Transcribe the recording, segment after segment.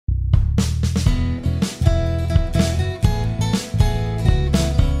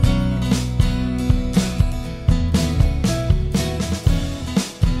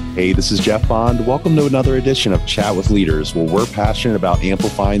Hey, this is Jeff Bond. Welcome to another edition of Chat with Leaders, where we're passionate about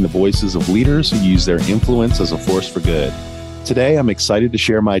amplifying the voices of leaders who use their influence as a force for good. Today, I'm excited to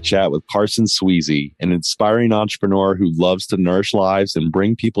share my chat with Carson Sweezy, an inspiring entrepreneur who loves to nourish lives and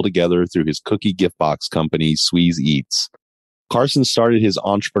bring people together through his cookie gift box company, Sweez Eats. Carson started his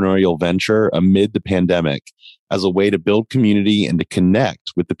entrepreneurial venture amid the pandemic as a way to build community and to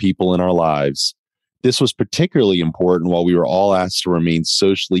connect with the people in our lives. This was particularly important while we were all asked to remain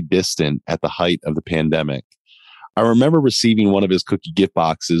socially distant at the height of the pandemic. I remember receiving one of his cookie gift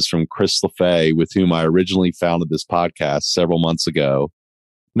boxes from Chris LaFay, with whom I originally founded this podcast several months ago.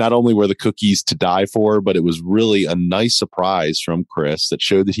 Not only were the cookies to die for, but it was really a nice surprise from Chris that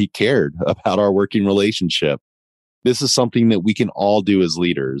showed that he cared about our working relationship. This is something that we can all do as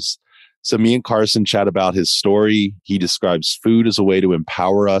leaders. So me and Carson chat about his story. He describes food as a way to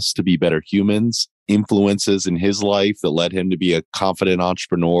empower us to be better humans, influences in his life that led him to be a confident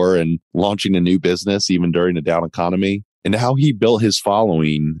entrepreneur and launching a new business even during a down economy, and how he built his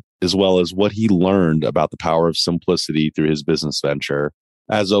following, as well as what he learned about the power of simplicity through his business venture.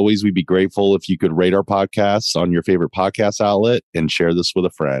 As always, we'd be grateful if you could rate our podcasts on your favorite podcast outlet and share this with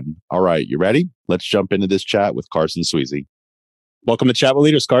a friend. All right, you ready? Let's jump into this chat with Carson Sweezy. Welcome to Chat with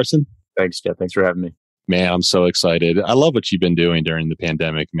Leaders, Carson. Thanks, Jeff. Thanks for having me. Man, I'm so excited. I love what you've been doing during the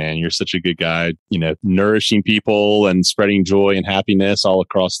pandemic, man. You're such a good guy, nourishing people and spreading joy and happiness all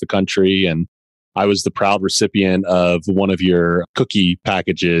across the country. And I was the proud recipient of one of your cookie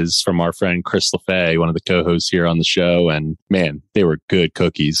packages from our friend Chris LaFay, one of the co-hosts here on the show. And man, they were good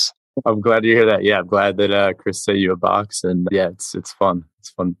cookies. I'm glad to hear that. Yeah, I'm glad that Chris sent you a box. And yeah, it's fun.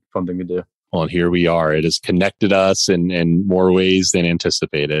 It's a fun thing to do. Well, and here we are. It has connected us in more ways than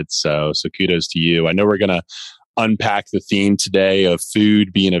anticipated. So kudos to you. I know we're going to unpack the theme today of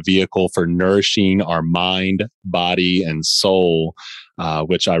food being a vehicle for nourishing our mind, body, and soul,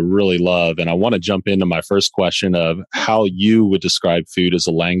 which I really love. And I want to jump into my first question of how you would describe food as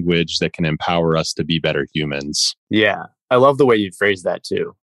a language that can empower us to be better humans. Yeah, I love the way you phrase that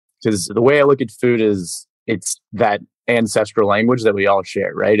too. Because the way I look at food is it's that ancestral language that we all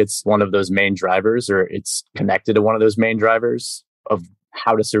share, right? It's one of those main drivers, or it's connected to one of those main drivers of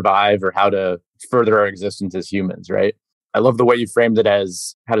how to survive or how to further our existence as humans, right? I love the way you framed it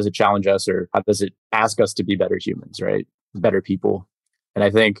as how does it challenge us, or how does it ask us to be better humans, right? Better people. And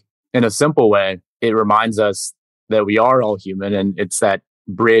I think in a simple way, it reminds us that we are all human, and it's that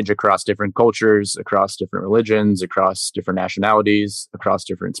bridge across different cultures, across different religions, across different nationalities, across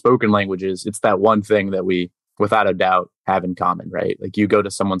different spoken languages. It's that one thing that we, without a doubt, have in common, right? Like you go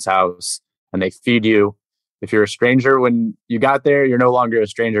to someone's house and they feed you. If you're a stranger when you got there, you're no longer a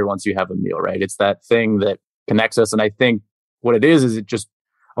stranger once you have a meal, right? It's that thing that connects us. And I think what it is it just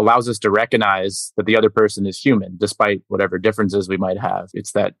allows us to recognize that the other person is human, despite whatever differences we might have.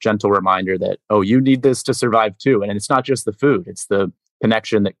 It's that gentle reminder that, oh, you need this to survive too. And it's not just the food, it's the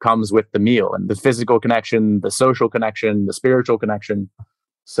connection that comes with the meal, and the physical connection, the social connection, the spiritual connection.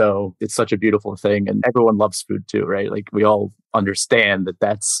 So it's such a beautiful thing, and everyone loves food too, right? Like we all understand that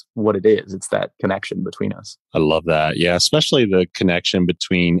that's what it is. It's that connection between us. I love that. Yeah, especially the connection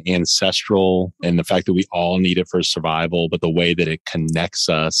between ancestral and the fact that we all need it for survival, but the way that it connects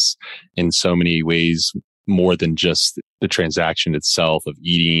us in so many ways, more than just the transaction itself of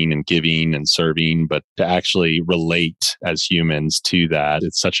eating and giving and serving, but to actually relate as humans to that.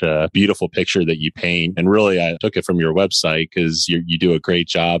 It's such a beautiful picture that you paint. And really, I took it from your website because you do a great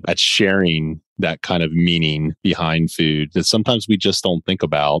job at sharing that kind of meaning behind food that sometimes we just don't think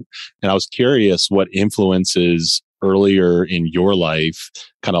about. And I was curious what influences earlier in your life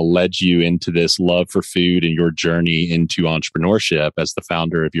kind of led you into this love for food and your journey into entrepreneurship as the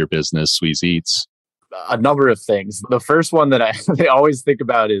founder of your business, Sweez Eats. A number of things. The first one that I always think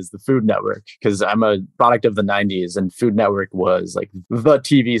about is the Food Network, because I'm a product of the 90s, and Food Network was like the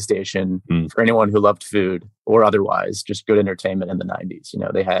TV station for anyone who loved food or otherwise, just good entertainment in the 90s.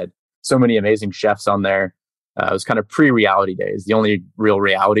 They had so many amazing chefs on there. It was kind of pre-reality days. The only real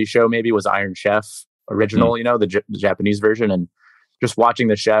reality show maybe was Iron Chef original, the Japanese version. And just watching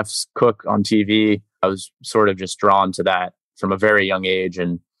the chefs cook on TV, I was sort of just drawn to that from a very young age.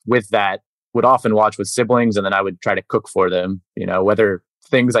 And with that, would often watch with siblings, and then I would try to cook for them, whether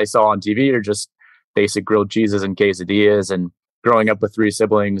things I saw on TV or just basic grilled cheeses and quesadillas. And growing up with three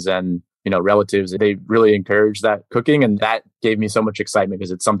siblings and, relatives, they really encouraged that cooking. And that gave me so much excitement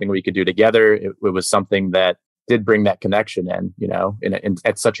because it's something we could do together. It was something that did bring that connection in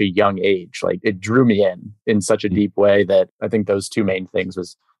at such a young age. Like it drew me in such a deep way that I think those two main things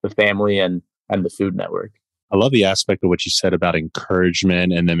was the family and the Food Network. I love the aspect of what you said about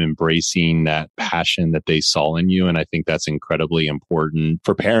encouragement and them embracing that passion that they saw in you. And I think that's incredibly important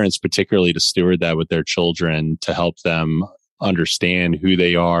for parents, particularly to steward that with their children, to help them understand who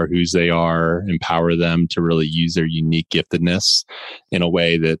they are, whose they are, empower them to really use their unique giftedness in a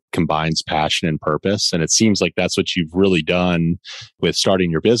way that combines passion and purpose. And it seems like that's what you've really done with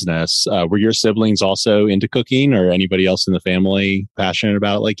starting your business. Were your siblings also into cooking, or anybody else in the family passionate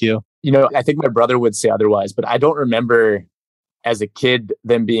about it like you? I think my brother would say otherwise, but I don't remember as a kid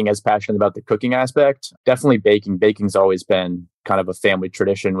them being as passionate about the cooking aspect. Definitely baking. Baking's always been kind of a family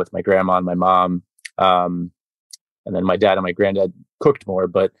tradition with my grandma and my mom. And then my dad and my granddad cooked more,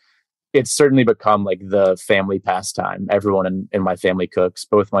 but it's certainly become like the family pastime. Everyone in my family cooks.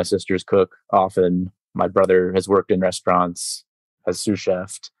 Both my sisters cook often. My brother has worked in restaurants, has sous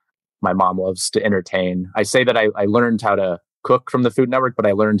chefed. My mom loves to entertain. I say that I learned how to cook from the Food Network, but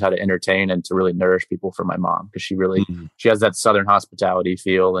I learned how to entertain and to really nourish people from my mom, because she has that Southern hospitality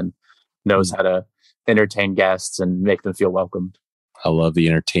feel and knows how to entertain guests and make them feel welcomed. I love the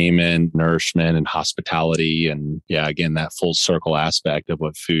entertainment, nourishment, and hospitality. And yeah, again, that full circle aspect of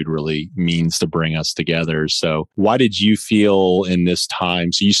what food really means to bring us together. So why did you feel in this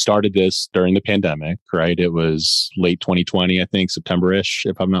time? So you started this during the pandemic, right? It was late 2020, I think, September-ish,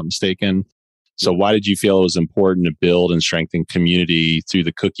 if I'm not mistaken. So why did you feel it was important to build and strengthen community through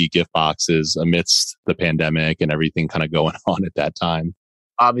the cookie gift boxes amidst the pandemic and everything kind of going on at that time?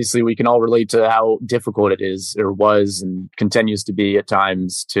 Obviously, we can all relate to how difficult it is, or was, and continues to be at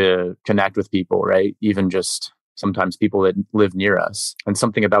times, to connect with people, right? Even just sometimes people that live near us. And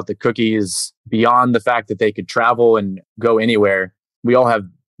something about the cookies, beyond the fact that they could travel and go anywhere, we all have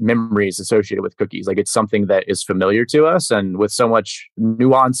memories associated with cookies. Like, it's something that is familiar to us, and with so much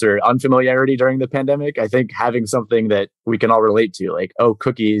nuance or unfamiliarity during the pandemic, I think having something that we can all relate to, like, oh,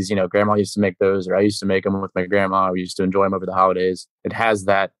 cookies, grandma used to make those, or I used to make them with my grandma. We used to enjoy them over the holidays. It has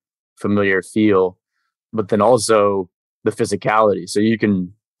that familiar feel, but then also the physicality. So you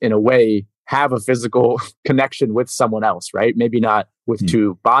can, in a way, have a physical connection with someone else, right? Maybe not with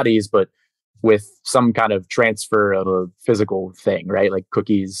two bodies, but with some kind of transfer of a physical thing, right? Like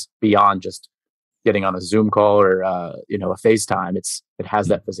cookies, beyond just getting on a Zoom call or a FaceTime. It has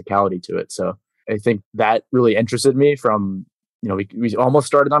that physicality to it. So I think that really interested me from, we almost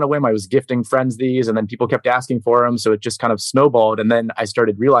started on a whim. I was gifting friends these, and then people kept asking for them. So it just kind of snowballed. And then I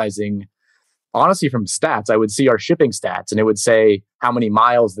started realizing, honestly, from stats, I would see our shipping stats, and it would say how many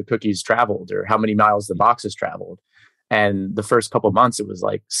miles the cookies traveled or how many miles the boxes traveled. And the first couple of months, it was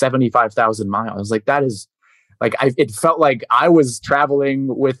like 75,000 miles. I was like, that is like, it felt like I was traveling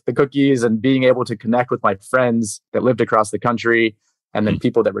with the cookies and being able to connect with my friends that lived across the country. And then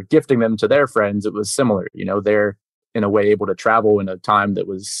people that were gifting them to their friends, it was similar. They're in a way able to travel in a time that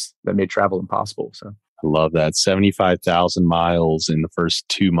made travel impossible. So I love that. 75,000 miles in the first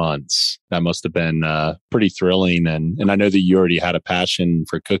 2 months. That must have been pretty thrilling. And I know that you already had a passion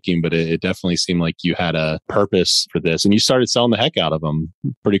for cooking, but it definitely seemed like you had a purpose for this. And you started selling the heck out of them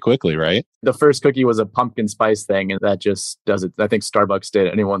pretty quickly, right? The first cookie was a pumpkin spice thing, and that just does it. I think Starbucks did.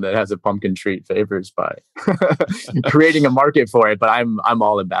 Anyone that has a pumpkin treat favors by creating a market for it. But I'm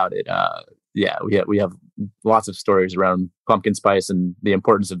all about it. We have lots of stories around pumpkin spice and the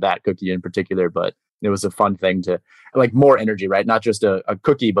importance of that cookie in particular. But it was a fun thing to, like, more energy, right? Not just a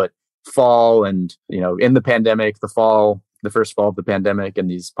cookie, but fall and, in the pandemic, the first fall of the pandemic, and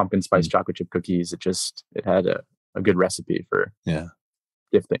these pumpkin spice chocolate chip cookies, it had a good recipe for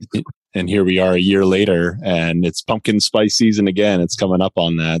gifting. And here we are a year later, and it's pumpkin spice season again. It's coming up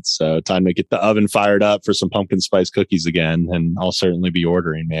on that. So time to get the oven fired up for some pumpkin spice cookies again. And I'll certainly be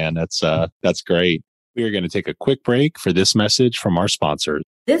ordering, man. That's great. We are going to take a quick break for this message from our sponsors.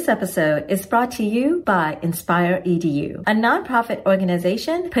 This episode is brought to you by Inspire EDU, a nonprofit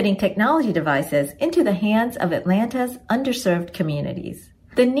organization putting technology devices into the hands of Atlanta's underserved communities.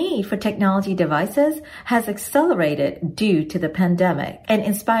 The need for technology devices has accelerated due to the pandemic, and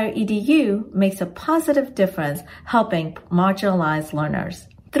Inspire EDU makes a positive difference helping marginalized learners.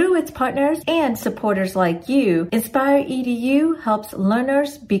 Through its partners and supporters like you, Inspire EDU helps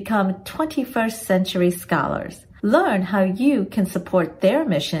learners become 21st century scholars. Learn how you can support their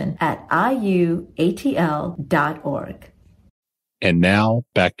mission at iuatl.org. And now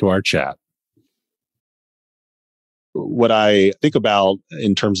back to our chat. What I think about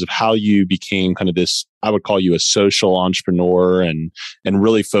in terms of how you became kind of this, I would call you a social entrepreneur and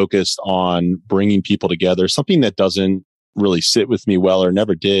really focused on bringing people together, something that doesn't really sit with me well, or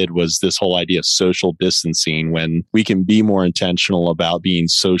never did, was this whole idea of social distancing, when we can be more intentional about being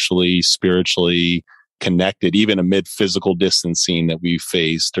socially, spiritually connected, even amid physical distancing that we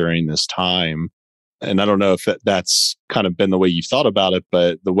face during this time. And I don't know if that's kind of been the way you've thought about it,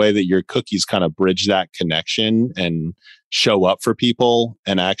 but the way that your cookies kind of bridge that connection and show up for people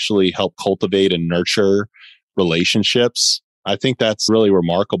and actually help cultivate and nurture relationships, I think that's really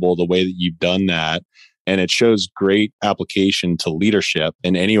remarkable the way that you've done that. And it shows great application to leadership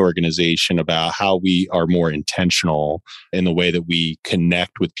in any organization about how we are more intentional in the way that we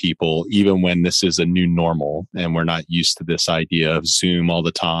connect with people, even when this is a new normal and we're not used to this idea of Zoom all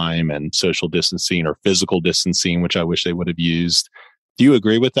the time and social distancing or physical distancing, which I wish they would have used. Do you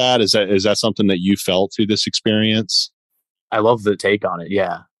agree with that? Is that something that you felt through this experience? I love the take on it.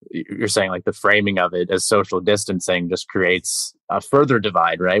 Yeah. You're saying like the framing of it as social distancing just creates a further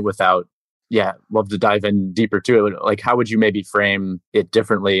divide, right? Love to dive in deeper to it. Like, how would you maybe frame it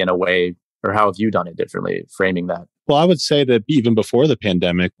differently in a way, or how have you done it differently, framing that? Well, I would say that even before the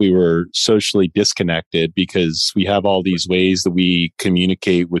pandemic, we were socially disconnected because we have all these ways that we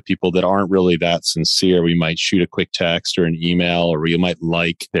communicate with people that aren't really that sincere. We might shoot a quick text or an email, or we might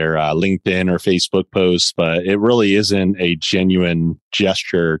like their LinkedIn or Facebook posts, but it really isn't a genuine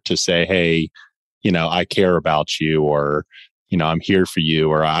gesture to say, hey, I care about you, or I'm here for you,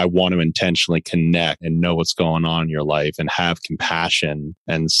 or I want to intentionally connect and know what's going on in your life and have compassion.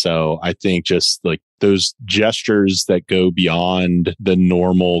 And so I think just like those gestures that go beyond the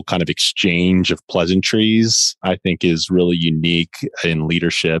normal kind of exchange of pleasantries, I think is really unique in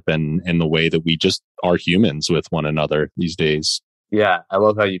leadership and in the way that we just are humans with one another these days. Yeah, I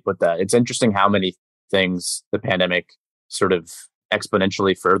love how you put that. It's interesting how many things the pandemic sort of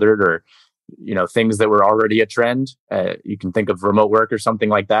exponentially furthered, or things that were already a trend. You can think of remote work or something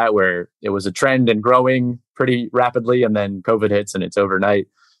like that, where it was a trend and growing pretty rapidly, and then COVID hits and it's overnight,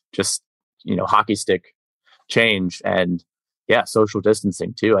 just, hockey stick change. And yeah, social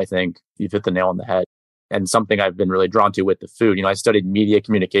distancing too. I think you've hit the nail on the head. And something I've been really drawn to with the food, I studied media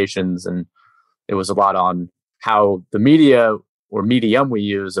communications, and it was a lot on how the media or medium we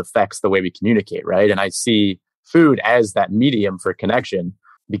use affects the way we communicate, right? And I see food as that medium for connection,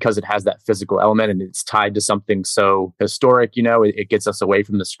 because it has that physical element and it's tied to something so historic, it gets us away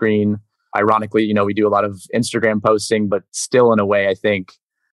from the screen. Ironically, we do a lot of Instagram posting, but still in a way, I think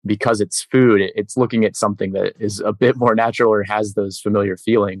because it's food, it's looking at something that is a bit more natural or has those familiar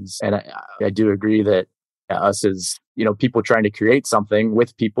feelings. And I do agree that us as, people trying to create something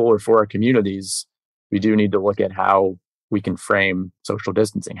with people or for our communities, we do need to look at how we can frame social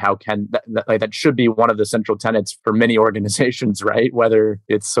distancing. How can that should be one of the central tenets for many organizations, right? Whether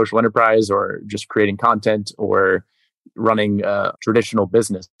it's social enterprise or just creating content or running a traditional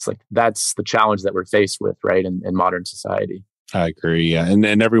business. It's like that's the challenge that we're faced with, right, in modern society. I agree. Yeah. And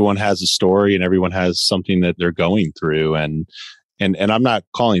everyone has a story and everyone has something that they're going through. And I'm not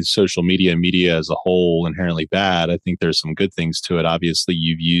calling social media as a whole inherently bad. I think there's some good things to it. Obviously,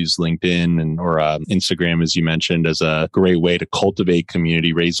 you've used LinkedIn or Instagram, as you mentioned, as a great way to cultivate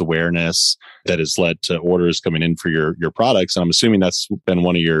community, raise awareness that has led to orders coming in for your products. And I'm assuming that's been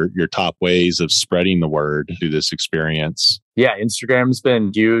one of your top ways of spreading the word through this experience. Yeah, Instagram's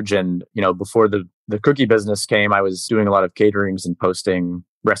been huge. And, before the cookie business came, I was doing a lot of caterings and posting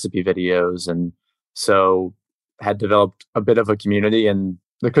recipe videos. And so had developed a bit of a community, and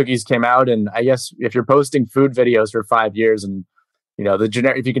the cookies came out. And I guess if you're posting food videos for 5 years and,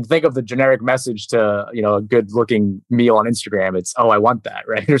 if you can think of the generic message to, a good looking meal on Instagram, it's, oh, I want that,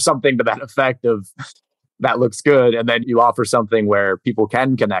 right? Or something to that effect of that looks good. And then you offer something where people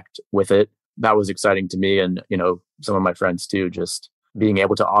can connect with it. That was exciting to me. And, some of my friends too, just being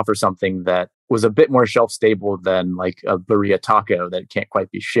able to offer something that was a bit more shelf stable than like a birria taco that can't quite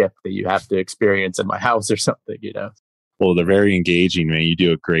be shipped, that you have to experience in my house or something, Well, they're very engaging, man. You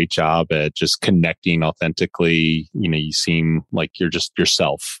do a great job at just connecting authentically. You seem like you're just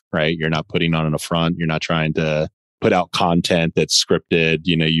yourself, right? You're not putting on an affront. You're not trying to put out content that's scripted.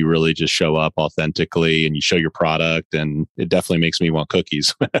 You really just show up authentically and you show your product. And it definitely makes me want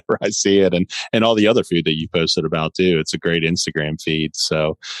cookies whenever I see it, and all the other food that you posted about too. It's a great Instagram feed.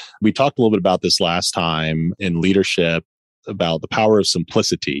 So we talked a little bit about this last time in leadership about the power of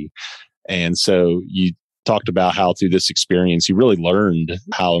simplicity. And so you talked about how through this experience, you really learned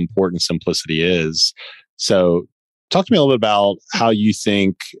how important simplicity is. So talk to me a little bit about how you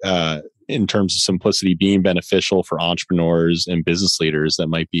think, in terms of simplicity being beneficial for entrepreneurs and business leaders, that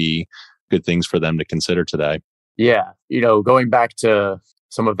might be good things for them to consider today. Yeah. Going back to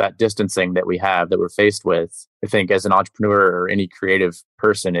some of that distancing that we have that we're faced with, I think as an entrepreneur or any creative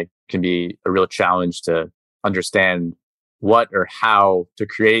person, it can be a real challenge to understand what or how to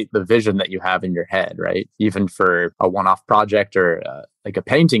create the vision that you have in your head, right? Even for a one-off project or like a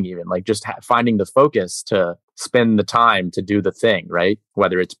painting, even like just finding the focus to spend the time to do the thing, right?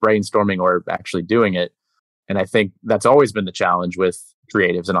 Whether it's brainstorming or actually doing it. And I think that's always been the challenge with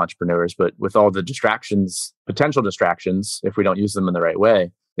creatives and entrepreneurs, but with all the distractions, potential distractions, if we don't use them in the right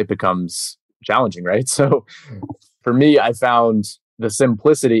way, it becomes challenging, right? So for me, I found the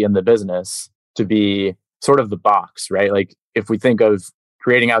simplicity in the business to be sort of the box, right? Like if we think of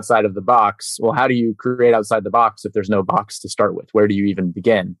creating outside of the box, well, how do you create outside the box if there's no box to start with? Where do you even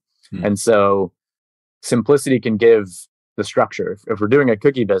begin? And so simplicity can give the structure. If we're doing a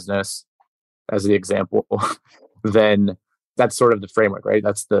cookie business, as the example, then that's sort of the framework, right?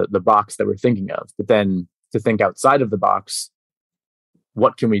 That's the box that we're thinking of. But then to think outside of the box,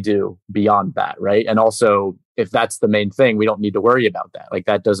 what can we do beyond that, right? And also, if that's the main thing, we don't need to worry about that. Like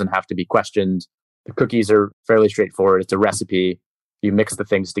that doesn't have to be questioned. The cookies are fairly straightforward. It's a recipe. You mix the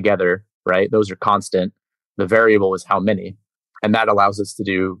things together, right? Those are constant. The variable is how many. And that allows us to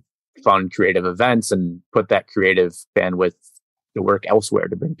do fun, creative events and put that creative bandwidth to work elsewhere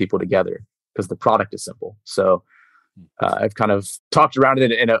to bring people together because the product is simple. So I've kind of talked around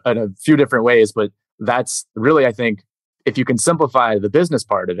it in a few different ways, but that's really, I think, if you can simplify the business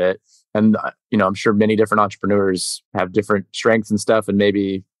part of it, and I'm sure many different entrepreneurs have different strengths and stuff, and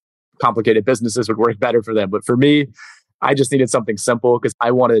maybe complicated businesses would work better for them. But for me, I just needed something simple because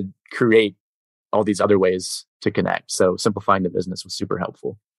I want to create all these other ways to connect. So simplifying the business was super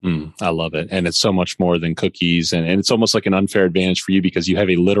helpful. I love it. And it's so much more than cookies. And it's almost like an unfair advantage for you because you have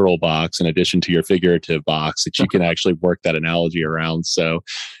a literal box in addition to your figurative box that you can actually work that analogy around. So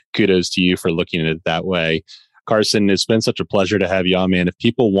kudos to you for looking at it that way. Carson, it's been such a pleasure to have you on, man. If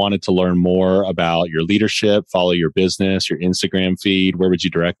people wanted to learn more about your leadership, follow your business, your Instagram feed, where would you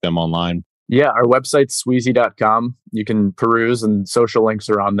direct them online? Yeah, our website's sweezy.com. You can peruse and social links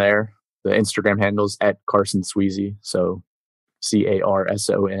are on there. The Instagram handle's at Carson Sweezy. So CarsonSweezy.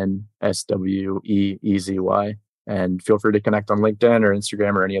 And feel free to connect on LinkedIn or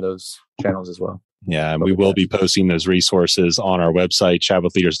Instagram or any of those channels as well. Yeah, and we will be posting those resources on our website,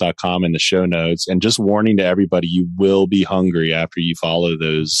 chatwithleaders.com, in the show notes. And just warning to everybody, you will be hungry after you follow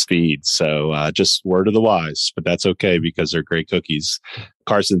those feeds. So just word of the wise, but that's okay because they're great cookies.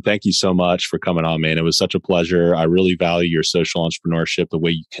 Carson, thank you so much for coming on, man. It was such a pleasure. I really value your social entrepreneurship, the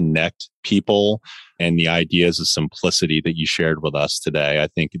way you connect people and the ideas of simplicity that you shared with us today. I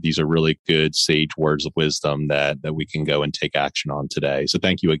think these are really good sage words of wisdom that we can go and take action on today. So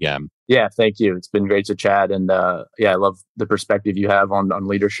thank you again. Yeah, thank you. It's been great to chat. And I love the perspective you have on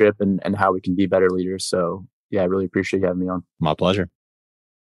leadership and how we can be better leaders. So I really appreciate you having me on. My pleasure.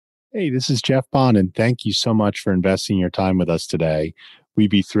 Hey, this is Jeff Bond, and thank you so much for investing your time with us today. We'd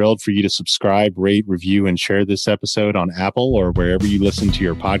be thrilled for you to subscribe, rate, review, and share this episode on Apple or wherever you listen to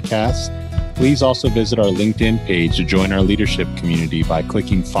your podcasts. Please also visit our LinkedIn page to join our leadership community by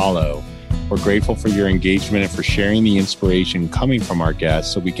clicking follow. We're grateful for your engagement and for sharing the inspiration coming from our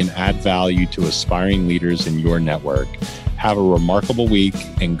guests so we can add value to aspiring leaders in your network. Have a remarkable week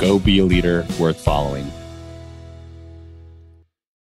and go be a leader worth following.